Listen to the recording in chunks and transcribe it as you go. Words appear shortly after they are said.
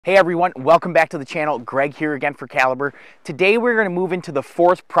Hey everyone, welcome back to the channel. Greg here again for Caliber. Today we're going to move into the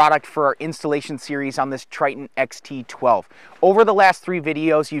fourth product for our installation series on this Triton XT12. Over the last three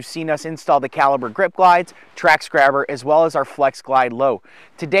videos, you've seen us install the Caliber grip glides, track grabber, as well as our Flex Glide Low.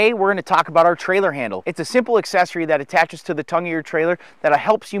 Today we're going to talk about our trailer handle. It's a simple accessory that attaches to the tongue of your trailer that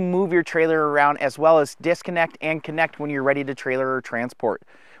helps you move your trailer around as well as disconnect and connect when you're ready to trailer or transport.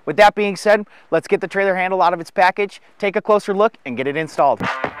 With that being said, let's get the trailer handle out of its package, take a closer look, and get it installed.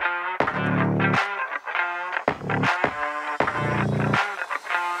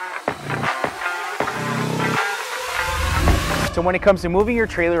 So when it comes to moving your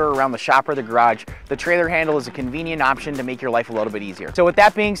trailer around the shop or the garage, the trailer handle is a convenient option to make your life a little bit easier. So with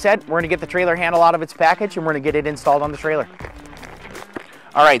that being said, we're going to get the trailer handle out of its package and we're going to get it installed on the trailer.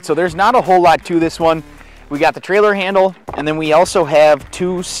 All right, so there's not a whole lot to this one. We got the trailer handle, and then we also have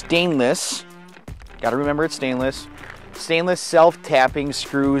two stainless, gotta remember it's stainless self-tapping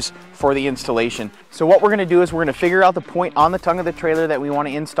screws for the installation. So what we're gonna do is we're gonna figure out the point on the tongue of the trailer that we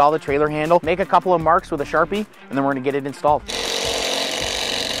wanna install the trailer handle, make a couple of marks with a Sharpie, and then we're gonna get it installed.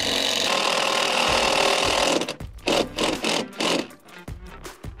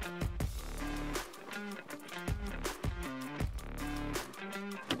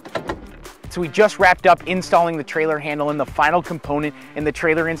 So we just wrapped up installing the trailer handle and the final component in the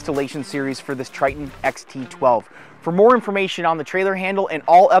trailer installation series for this Triton XT12. For more information on the trailer handle and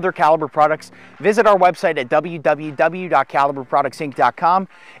all other Caliber products, visit our website at www.caliberproductsinc.com.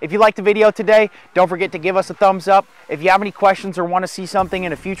 If you liked the video today, don't forget to give us a thumbs up. If you have any questions or want to see something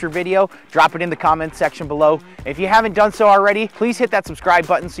in a future video, drop it in the comments section below. If you haven't done so already, please hit that subscribe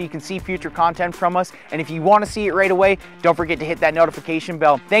button so you can see future content from us. And if you want to see it right away, don't forget to hit that notification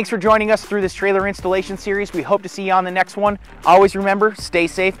bell. Thanks for joining us through this trailer installation series. We hope to see you on the next one. Always remember, stay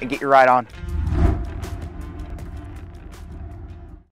safe and get your ride on.